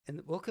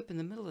and woke up in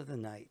the middle of the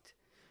night.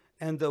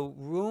 And the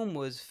room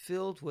was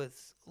filled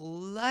with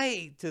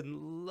light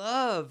and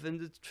love and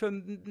the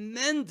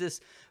tremendous,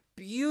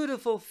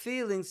 beautiful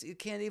feelings. You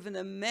can't even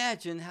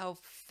imagine how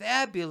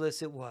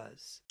fabulous it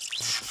was.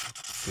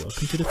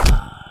 Welcome to the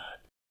pod.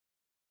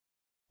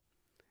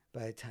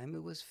 By the time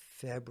it was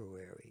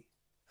February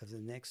of the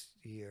next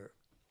year,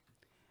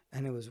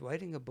 and I was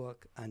writing a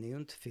book on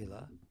Iyun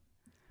Tefillah,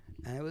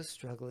 and I was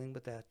struggling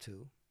with that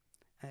too.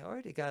 I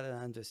already got an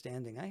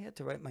understanding. I had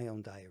to write my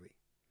own diary.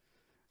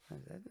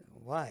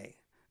 Why?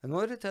 In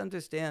order to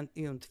understand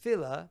Iyun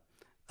Tefillah,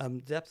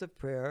 depth of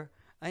prayer,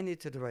 I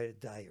needed to write a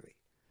diary.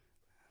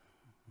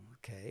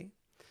 Okay.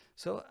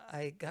 So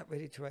I got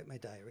ready to write my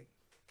diary.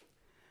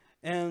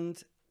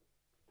 And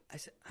I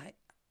said, I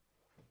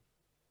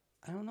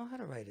don't know how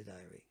to write a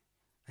diary.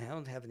 I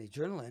don't have any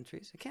journal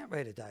entries. I can't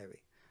write a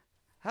diary.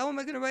 How am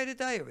I going to write a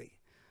diary?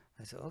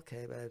 I said,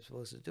 okay, but I'm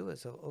supposed to do it.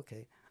 So,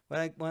 okay. What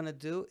I want to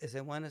do is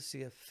I want to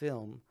see a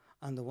film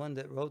on the one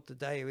that wrote the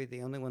diary,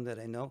 the only one that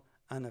I know,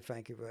 Anna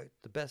Frankie wrote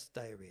the best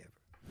diary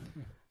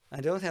ever. I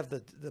don't have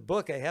the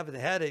book. I haven't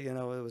had it, it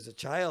was a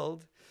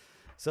child.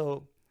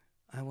 So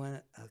I want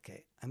to,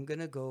 okay, I'm going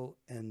to go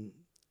and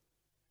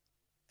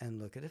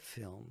look at a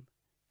film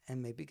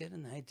and maybe get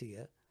an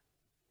idea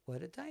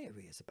what a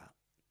diary is about.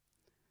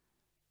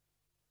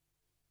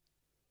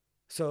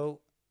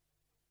 So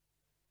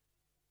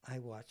I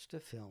watched a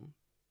film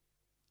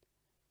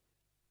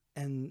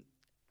and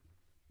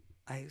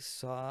I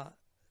saw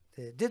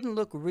that it didn't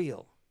look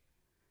real.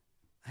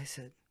 I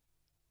said,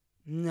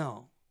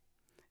 no,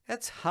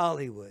 that's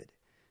Hollywood.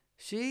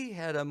 She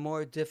had a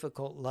more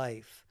difficult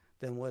life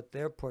than what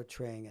they're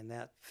portraying in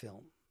that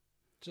film.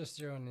 Just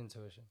your own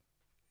intuition.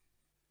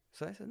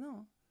 So I said,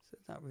 no,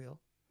 it's not real.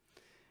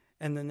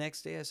 And the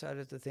next day I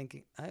started to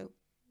thinking, I'm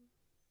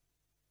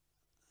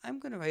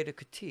going to write a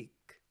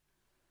critique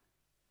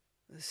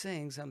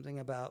saying something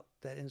about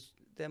that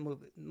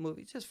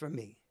movie just for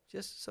me,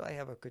 just so I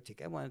have a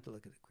critique. I wanted to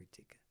look at the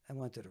critique. I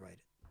wanted to write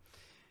it.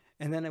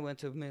 And then I went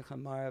to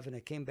Mincha Marav, and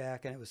I came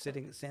back, and I was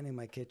standing in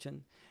my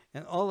kitchen,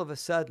 and all of a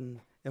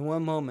sudden, in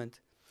one moment,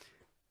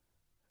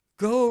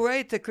 go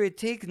write the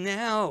critique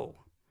now.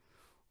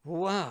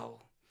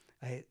 Wow.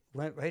 I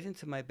went right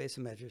into my base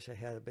of measures. I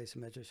had a base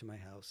of measures in my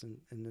house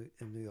in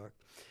New York.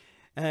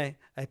 And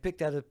I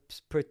picked out a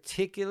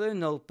particular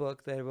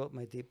notebook that I wrote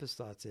my deepest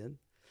thoughts in,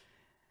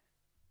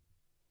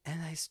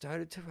 and I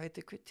started to write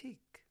the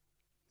critique.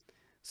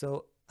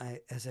 So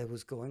as I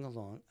was going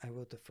along, I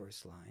wrote the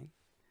first line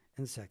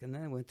and the second.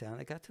 Then I went down.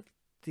 I got to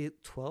the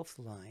 12th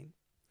line.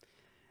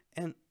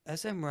 And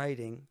as I'm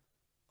writing,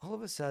 all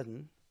of a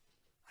sudden,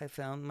 I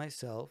found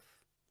myself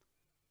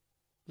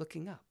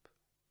looking up.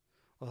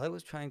 Well, I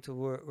was trying to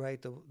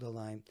write the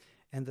line,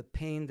 and the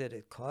pain that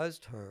it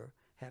caused her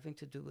having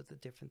to do with the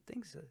different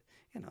things.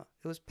 It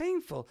was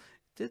painful.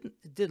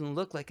 It didn't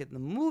look like it in the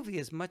movie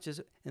as much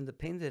as in the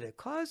pain that it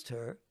caused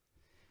her.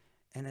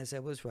 And as I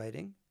was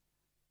writing,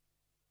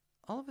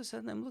 all of a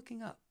sudden I'm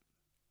looking up.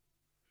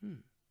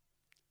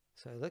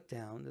 So I looked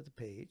down at the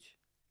page,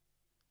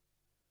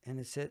 and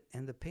it said,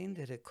 and the pain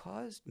that it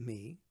caused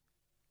me,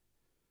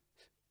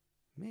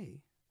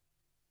 I'm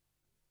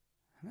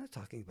not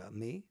talking about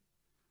me.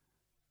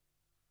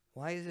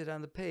 Why is it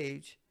on the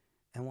page,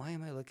 and why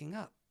am I looking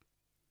up?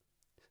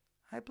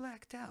 I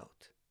blacked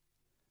out.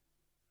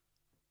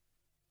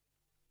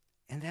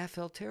 And that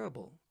felt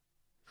terrible.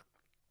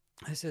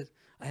 I said,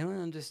 I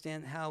don't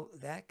understand how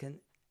that can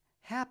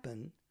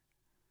happen,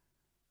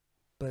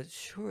 but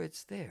sure,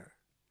 it's there.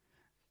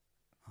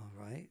 All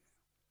right.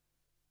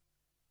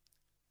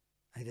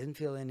 I didn't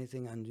feel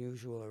anything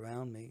unusual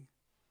around me.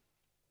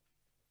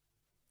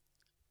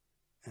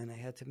 And I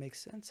had to make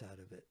sense out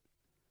of it.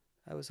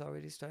 I was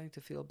already starting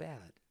to feel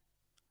bad.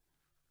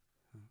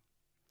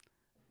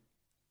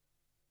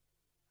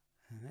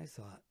 And I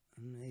thought,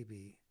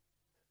 maybe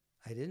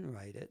I didn't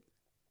write it,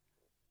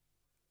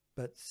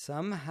 but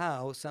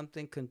somehow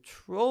something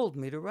controlled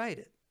me to write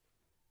it.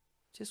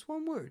 Just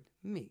one word,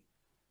 me.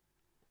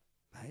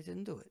 I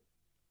didn't do it.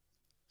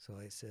 So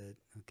I said,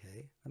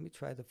 okay, let me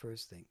try the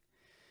first thing.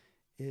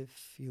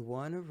 If you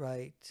want to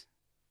write,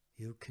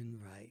 you can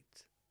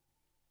write.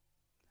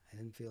 I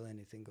didn't feel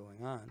anything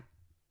going on.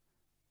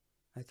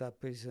 I thought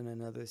pretty soon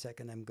another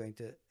second I'm going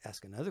to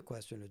ask another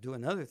question or do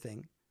another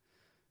thing.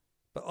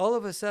 But all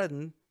of a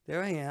sudden,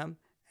 there I am,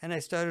 and I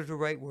started to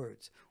write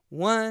words.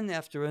 One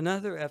after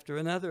another, after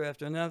another,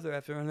 after another,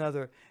 after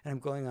another, and I'm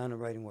going on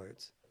and writing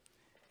words.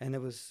 And I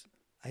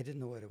didn't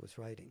know what I was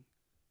writing.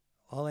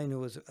 All I knew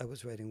was I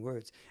was writing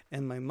words.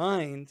 And my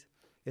mind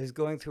is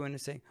going through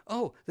and saying,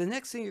 oh, the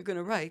next thing you're going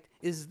to write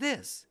is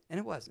this. And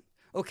it wasn't.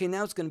 Okay,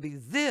 now it's going to be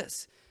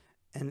this.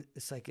 And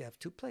it's like you have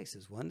two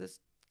places. One that's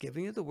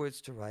giving you the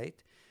words to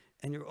write,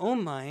 and your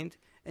own mind,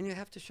 and you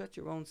have to shut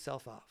your own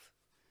self off.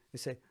 You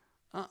say,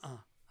 I'm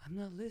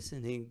not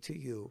listening to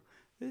you.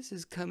 This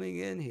is coming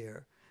in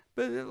here.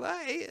 But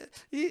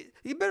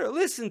you better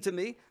listen to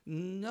me.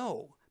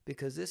 No,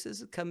 because this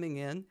is coming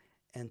in,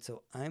 and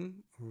so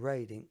I'm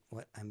writing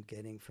what I'm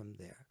getting from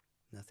there.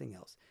 Nothing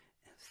else.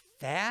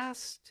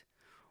 Fast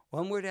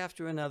one word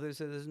after another,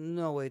 so there's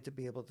no way to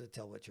be able to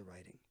tell what you're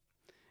writing.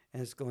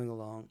 And it's going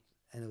along,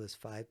 and it was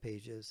 5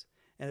 pages.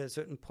 And at a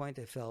certain point,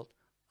 I felt,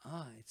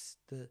 it's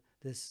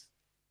this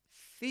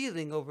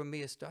feeling over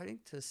me is starting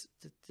to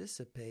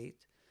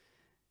dissipate.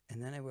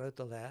 And then I wrote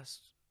the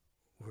last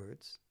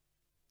words.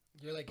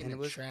 You're like And in it a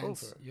was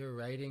trance. over. You're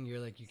writing. You're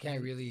like you can't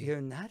And really.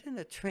 You're not in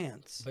a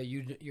trance. But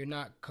you're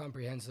not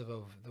comprehensive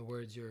of the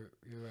words you're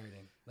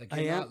writing. Like I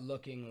you're am. not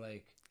looking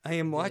like. I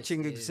am This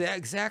watching is-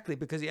 exactly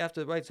because you have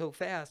to write so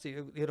fast.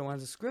 You don't want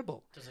to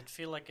scribble. Does it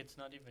feel like it's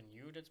not even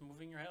you that's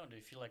moving your hand? Or do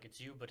you feel like it's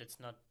you, but it's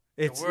not?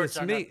 It's words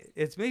are me.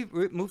 It's me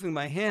moving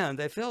my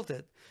hand. I felt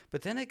it.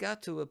 But then I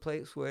got to a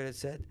place where it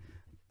said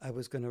I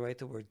was going to write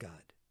the word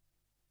God.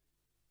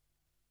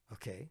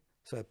 Okay.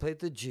 So I played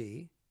the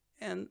G,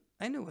 and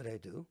I knew what I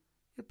do.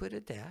 You put a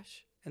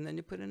dash, and then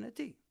you put in a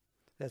D.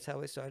 That's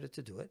how I started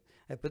to do it.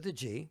 I put the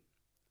G,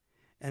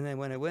 and then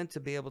when I went to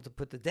be able to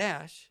put the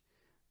dash,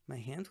 my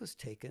hand was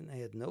taken. I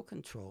had no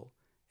control,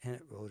 and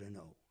it wrote an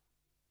O.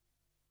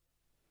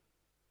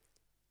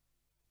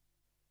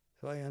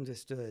 So I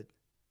understood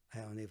I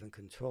don't even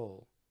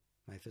control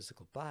my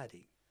physical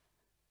body.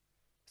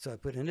 So I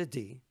put in a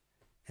D,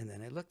 and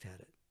then I looked at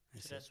it. I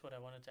So said, that's what I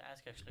wanted to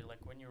ask actually.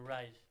 Like when you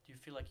write, do you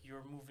feel like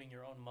you're moving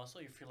your own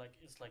muscle? You feel like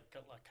it's like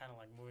kind of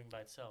like moving by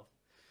itself.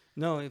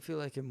 no, you feel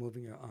like you're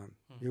moving your arm.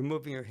 Hmm. You're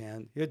moving your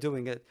hand. You're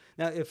doing it.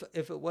 Now, if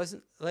it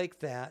wasn't like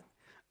that,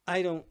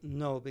 I don't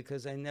know,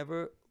 because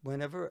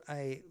whenever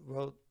I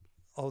wrote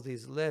all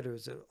these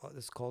letters,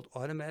 it's called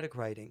automatic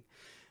writing.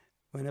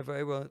 Whenever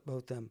I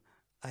wrote them,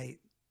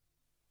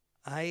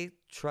 I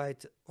tried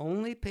to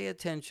only pay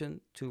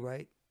attention to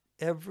write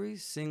every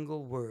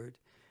single word,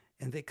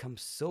 and they come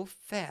so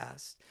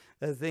fast.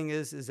 The thing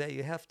is that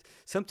you have to,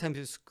 sometimes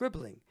you're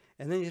scribbling,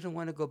 and then you don't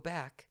want to go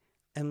back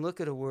and look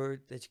at a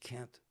word that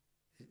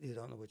you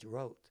don't know what you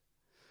wrote.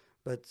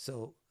 But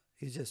so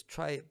you just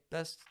try it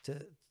best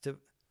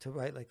to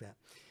write like that.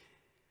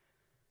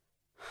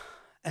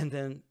 And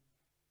then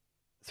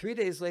 3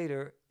 days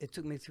later, it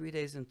took me 3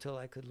 days until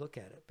I could look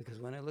at it, because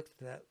when I looked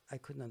at that, I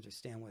couldn't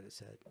understand what it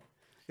said.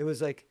 It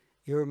was like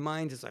your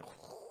mind is like.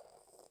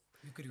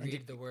 You could And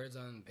read the words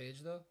on the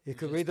page though. You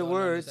could just read the don't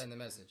words. Understand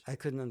the message. I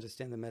couldn't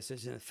understand the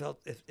message, and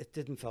it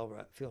didn't feel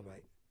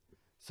right.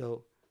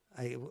 So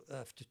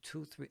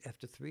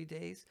after 3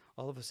 days,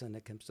 all of a sudden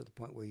it comes to the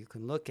point where you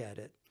can look at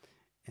it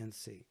and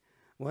see.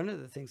 One of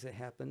the things that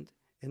happened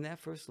in that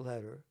first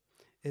letter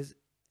is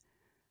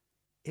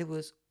it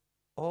was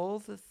all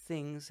the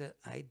things that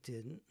I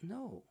didn't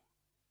know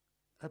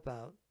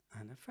about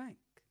Anna Frank.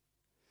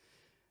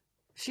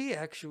 She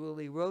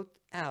actually wrote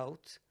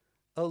out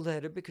a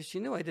letter because she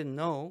knew I didn't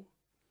know,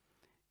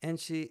 and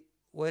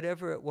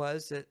whatever it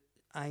was that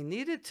I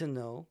needed to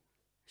know,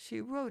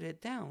 she wrote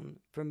it down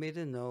for me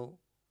to know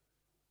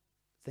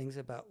things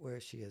about where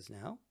she is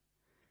now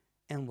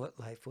and what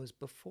life was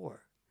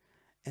before.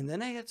 And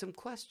then I had some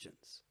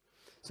questions.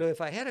 So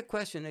if I had a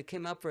question that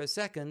came up for a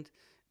second,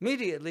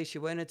 immediately she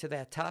went into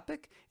that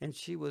topic and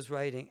she was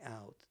writing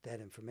out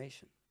that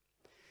information.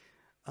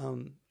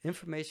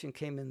 Information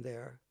came in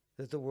there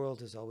that the world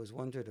has always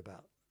wondered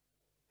about,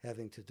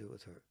 having to do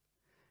with her,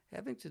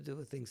 having to do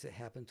with things that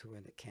happened to her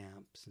in the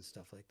camps and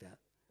stuff like that.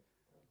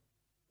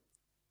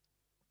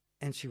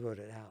 And she wrote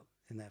it out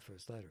in that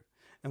first letter.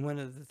 And one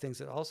of the things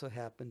that also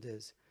happened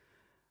is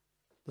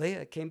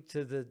Leah came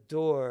to the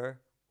door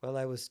while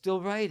I was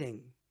still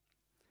writing.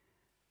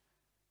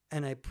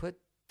 And I put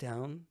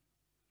down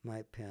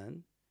my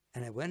pen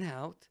and I went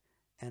out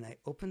and I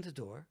opened the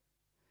door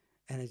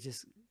and I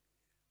just,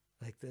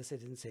 like this, I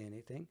didn't say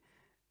anything.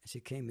 And she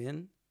came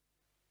in.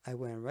 I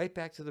went right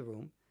back to the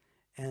room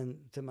and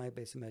to my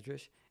base of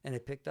medrash, and I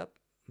picked up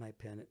my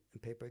pen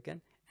and paper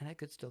again, and I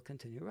could still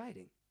continue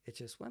writing. It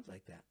just went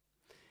like that.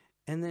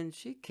 And then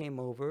she came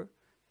over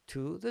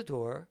to the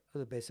door of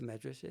the base of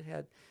medrash. It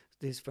had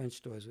these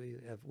French doors where you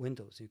have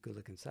windows, you could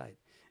look inside.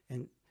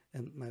 And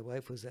my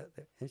wife was out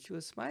there, and she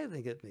was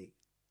smiling at me.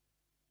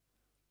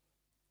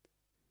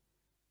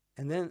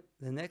 And then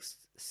the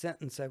next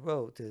sentence I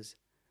wrote is,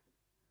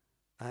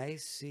 "I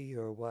see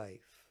your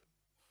wife."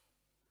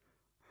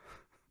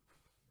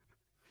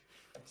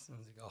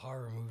 Sounds like a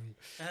horror movie.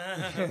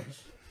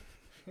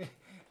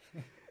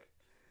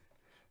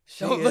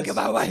 She Don't look is- at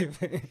my wife.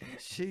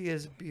 She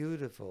is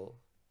beautiful.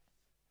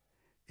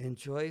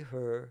 Enjoy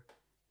her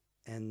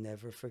and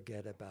never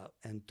forget about,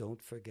 and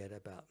don't forget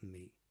about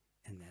me.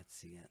 And that's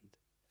the end.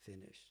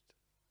 Finished.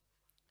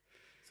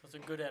 So it's a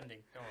good ending.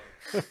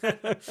 Don't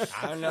worry.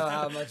 I don't know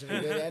how much of a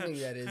good ending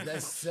that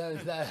is.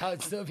 That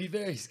I'd still be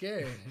very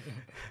scared.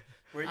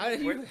 Were How do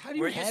you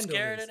were you handle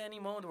scared this? at any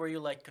moment? Were you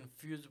like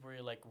confused? Were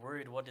you like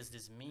worried? What does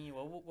this mean?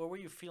 What were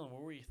you feeling?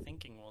 What were you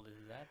thinking while this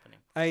is happening?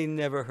 I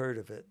never heard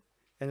of it.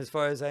 And as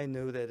far as I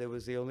knew, that it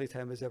was the only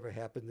time it's ever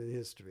happened in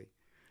history.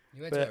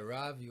 You went But- to a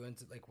Rav. You went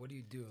to what do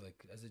you do?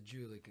 Like as a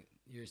Jew, like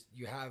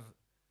you have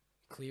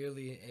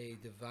clearly a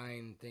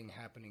divine thing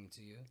happening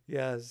to you,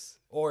 Yes.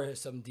 or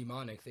some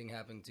demonic thing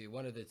happening to you.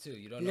 One of the two.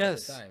 You don't know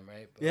Yes. at the time,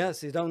 right? But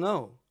Yes, you don't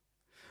know.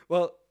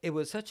 Well, it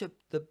was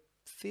the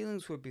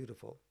feelings were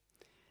beautiful.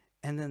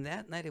 And then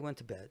that night I went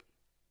to bed.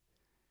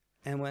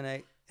 And when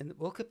I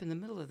woke up in the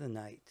middle of the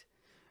night,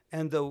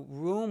 and the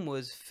room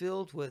was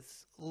filled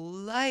with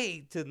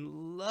light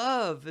and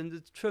love and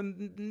the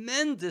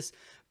tremendous,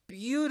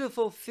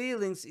 beautiful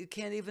feelings. You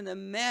can't even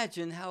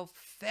imagine how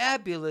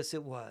fabulous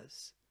it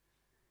was.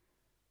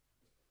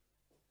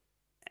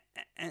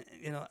 And,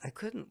 I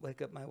couldn't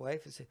wake up my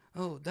wife and say,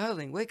 "Oh,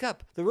 darling, wake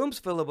up. The room's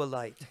filled with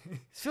light.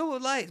 It's filled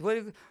with light. What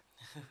do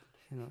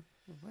you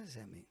what does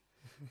that mean?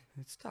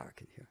 It's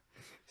dark in here."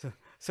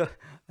 So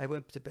I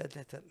went to bed and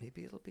I thought,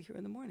 maybe it'll be here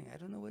in the morning. I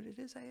don't know what it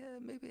is.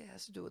 Maybe it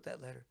has to do with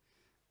that letter.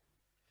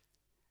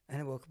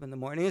 And I woke up in the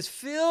morning. It's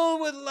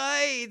filled with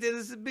light. It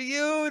is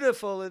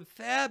beautiful and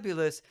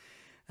fabulous.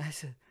 I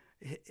said,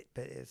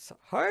 but it's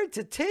hard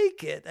to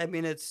take it. I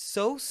mean, it's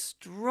so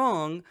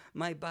strong,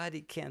 my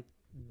body can't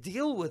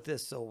deal with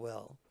this so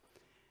well.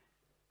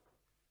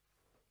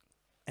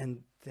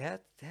 And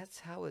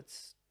that's how it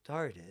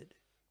started.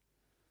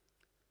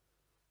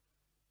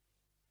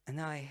 And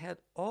now I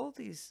had all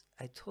these,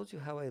 I told you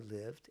how I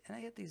lived, and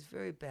I had these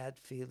very bad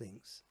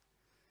feelings.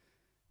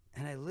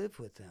 And I lived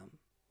with them.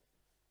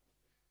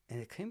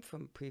 And it came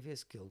from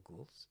previous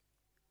Gilguls,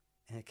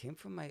 and it came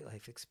from my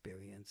life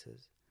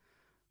experiences.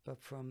 But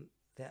from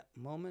that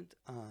moment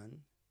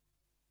on,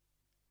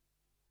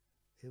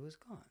 it was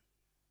gone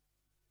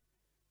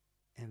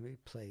and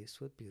replaced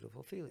with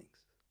beautiful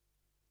feelings.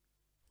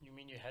 You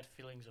mean you had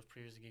feelings of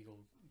previous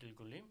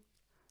Gilgulim?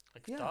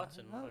 Like Yeah, thoughts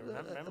and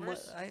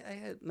memories? I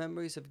had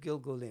memories of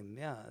Gilgulim,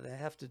 yeah. They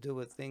have to do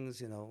with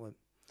things, When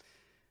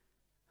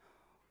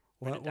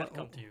did that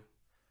come to you?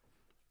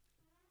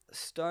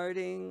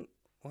 Starting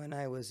when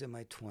I was in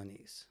my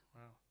 20s.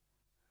 Wow.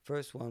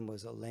 First one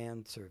was a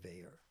land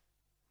surveyor.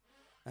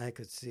 I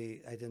could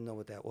see, I didn't know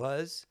what that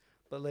was,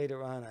 but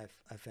later on I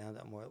found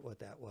out more what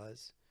that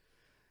was.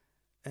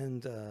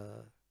 And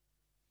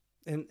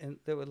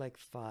there were like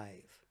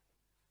 5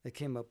 that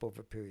came up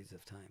over periods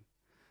of time.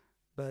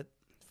 But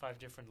 5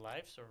 different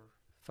lives, or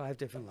 5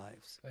 different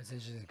lives. That's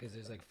interesting because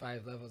there's like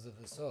 5 levels of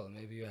the soul.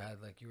 Maybe you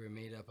were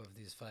made up of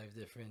these 5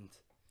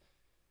 different,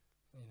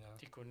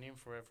 tikkunim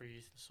for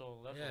every soul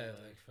level. Yeah,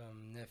 like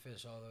from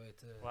nefesh all the way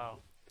to.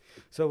 Wow.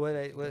 So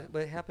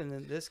what happened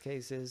in this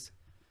case is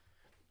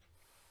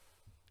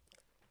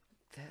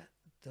that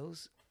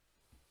those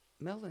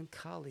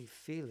melancholy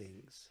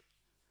feelings,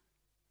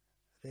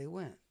 they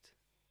went.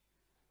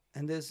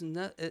 And there's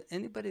not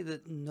anybody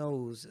that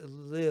lives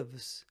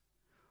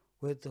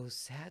with those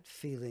sad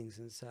feelings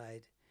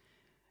inside,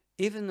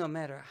 even no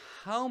matter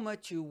how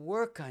much you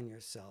work on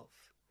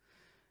yourself.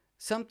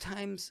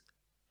 Sometimes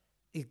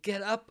you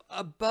get up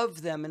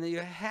above them and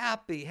you're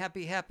happy,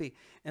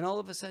 and all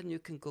of a sudden you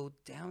can go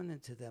down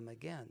into them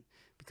again.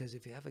 Because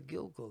if you have a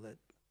Gilgul that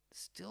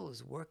still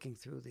is working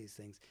through these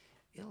things,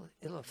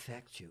 it'll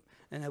affect you.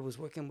 And I was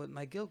working with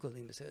my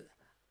Gilgulim. I said,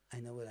 I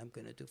know what I'm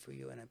going to do for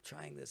you, and I'm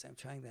trying this, I'm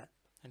trying that.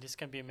 And this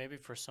can be maybe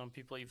for some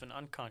people even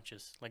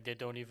unconscious. Like they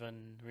don't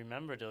even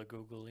remember the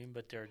Gugulim,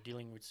 but they're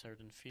dealing with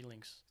certain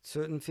feelings.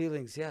 Certain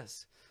feelings,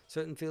 yes.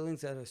 Certain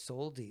feelings that are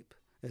soul deep.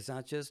 It's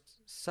not just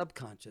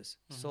subconscious,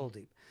 soul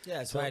deep. Yeah,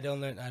 that's why I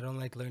don't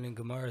like learning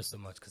Gemara so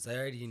much, because I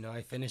already,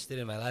 I finished it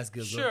in my last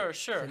Gilgul. Sure.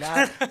 So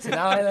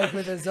now I like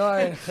with the Zohar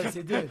and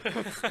Chassidut.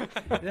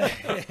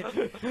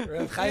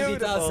 Rav Chaim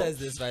Vital says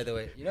this, by the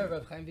way.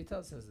 Rav Chaim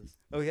Vital says this.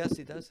 Oh, yes,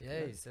 he does.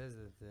 Yeah, he says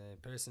that the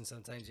person,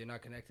 sometimes you're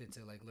not connected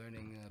to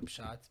learning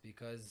Pshat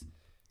because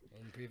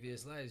in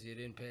previous lives you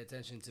didn't pay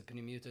attention to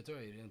Pnimiyut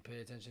Torah, you didn't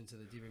pay attention to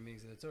the deeper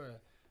meanings of the Torah,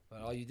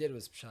 but all you did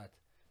was Pshat.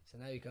 So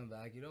now you come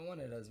back, you don't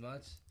want it as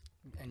much,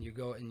 and you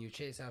go and you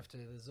chase after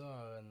the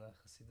Zohar and the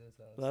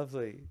Chassidut.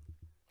 Lovely.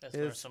 Let's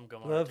learn some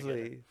Gemara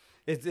lovely.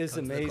 Together. It's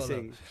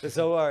amazing. The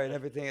Zohar and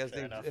everything has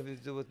to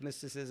do with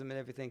mysticism and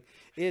everything.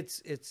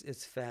 It's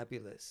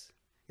fabulous.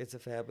 It's a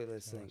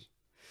fabulous thing.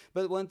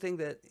 But one thing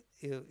that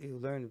you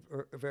learn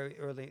very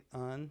early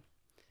on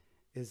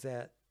is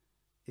that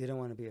you don't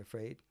want to be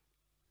afraid.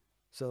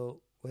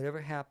 So whatever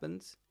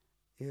happens,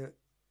 you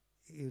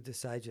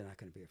decide you're not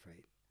going to be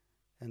afraid.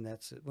 And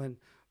that's it. When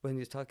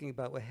you're talking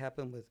about what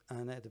happened with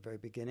Anna at the very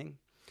beginning,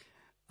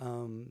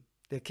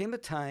 there came a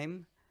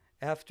time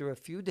after a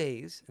few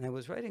days, and I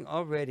was writing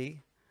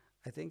already,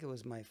 I think it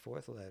was my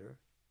 4th letter,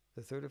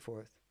 the 3rd or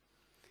 4th,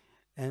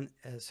 and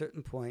at a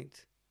certain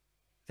point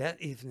that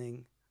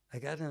evening, I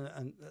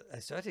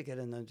started to get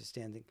an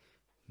understanding.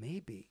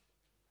 Maybe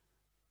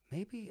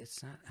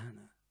it's not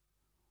Anna,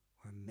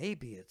 or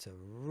maybe it's a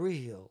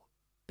real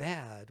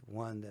bad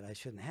one that I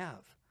shouldn't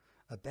have,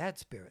 a bad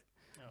spirit.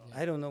 Oh.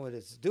 I don't know what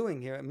it's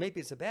doing here. Maybe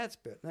it's a bad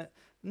spirit.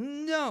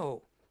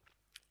 No,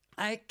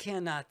 I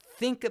cannot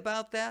think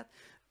about that.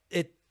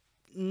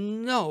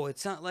 No,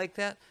 it's not like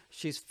that.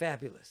 She's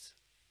fabulous.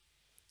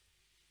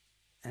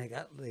 And I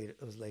got later.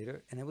 It was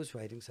later, and I was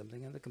writing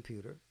something on the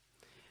computer.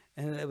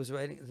 And I was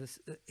writing this.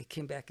 It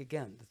came back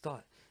again. The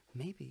thought,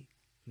 maybe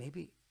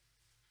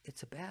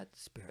it's a bad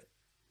spirit.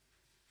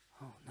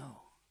 Oh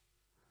no.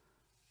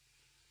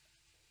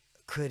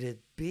 Could it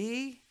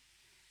be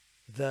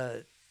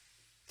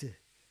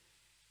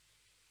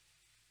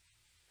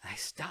I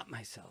stopped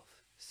myself,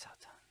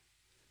 Satan.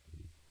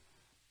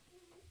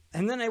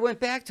 And then I went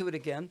back to it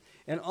again,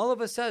 and all of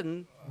a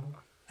sudden,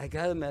 I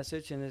got a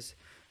message, and it's,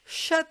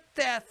 shut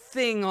that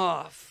thing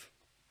off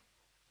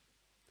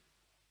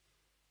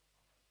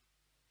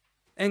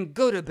and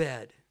go to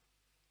bed.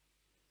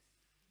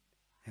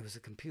 It was a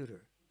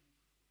computer.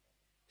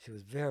 She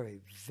was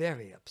very,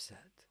 very upset.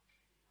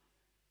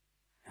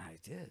 And I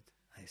did.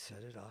 I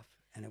shut it off,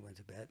 and I went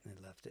to bed, and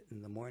I left it.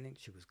 In the morning,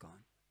 she was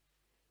gone.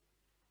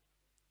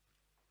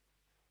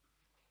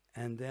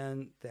 And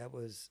then that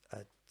was a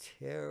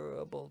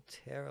terrible,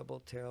 terrible,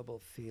 terrible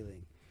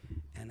feeling.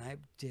 And I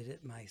did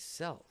it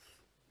myself.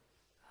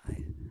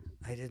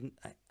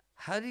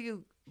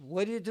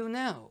 What do you do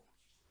now?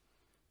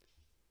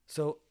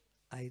 So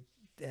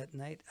that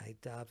night, I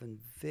davened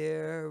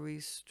very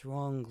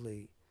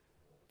strongly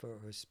for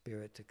her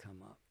spirit to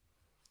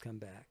come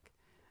back.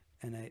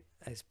 And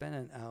I spent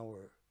an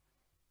hour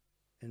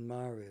in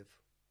Mariv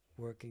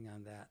working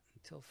on that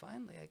until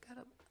finally I got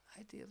an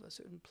idea of a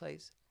certain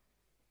place.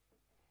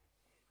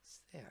 It's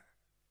there.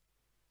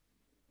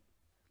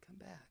 Come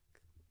back.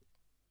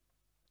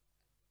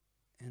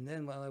 And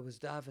then while I was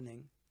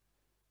davening,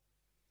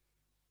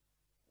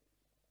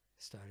 it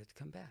started to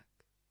come back.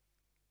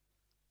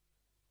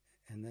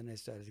 And then I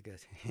started to go,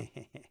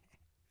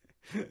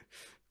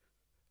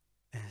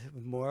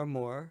 and more and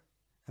more.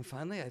 And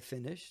finally I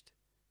finished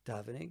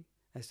davening.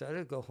 I started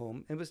to go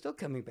home, and it was still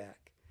coming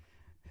back.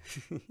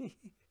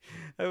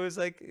 I was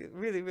like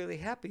really, really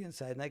happy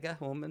inside. And I got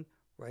home and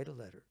write a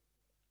letter.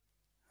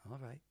 All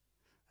right.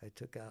 I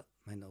took out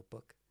my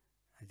notebook.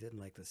 I didn't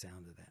like the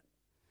sound of that.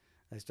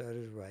 I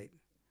started to write.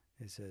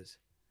 It says,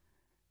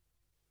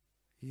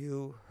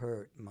 you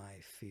hurt my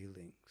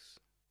feelings.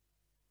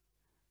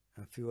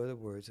 A few other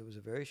words. It was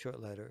a very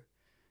short letter.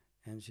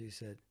 And she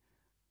said,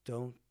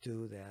 don't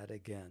do that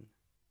again.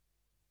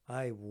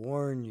 I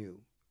warn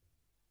you.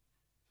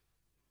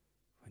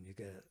 When you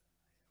get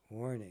a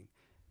warning.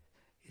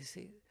 You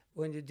see,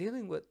 when you're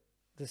dealing with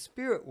the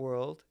spirit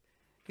world,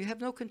 you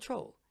have no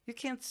control. You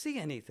can't see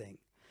anything.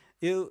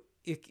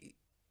 If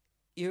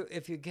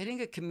you're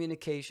getting a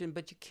communication,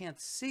 but you can't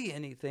see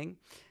anything,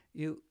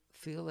 you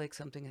feel like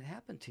something had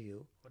happened to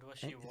you. What was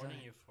she warning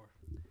you for?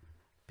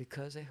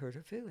 Because I hurt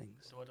her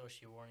feelings. So what was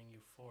she warning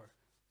you for?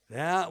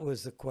 That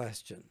was the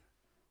question.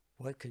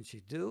 What can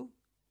she do?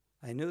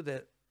 I knew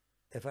that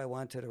if I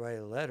wanted to write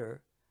a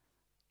letter,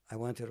 I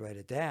wanted to write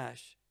a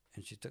dash,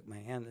 and she took my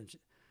hand, and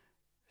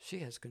she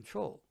has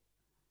control.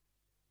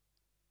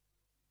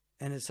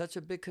 And it's such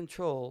a big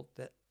control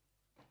that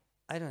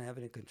I don't have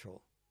any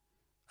control.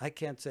 I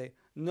can't say,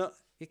 no,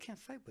 you can't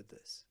fight with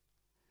this.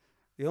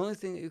 The only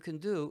thing that you can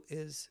do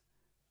is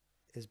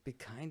be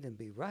kind and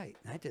be right.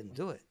 And I didn't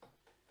do it.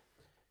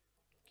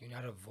 Can you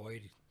not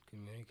avoid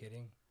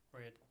communicating?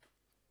 Read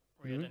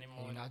anymore.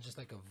 Can you not just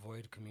like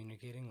avoid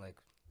communicating? Like,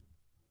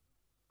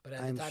 but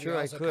at I'm the time sure you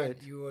I also could.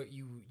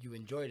 You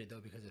enjoyed it though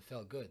because it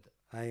felt good.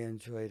 I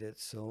enjoyed it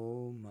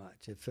so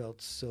much. It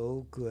felt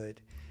so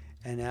good.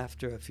 And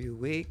after a few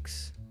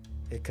weeks,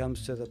 it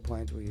comes to the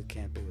point where you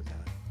can't be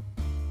without it.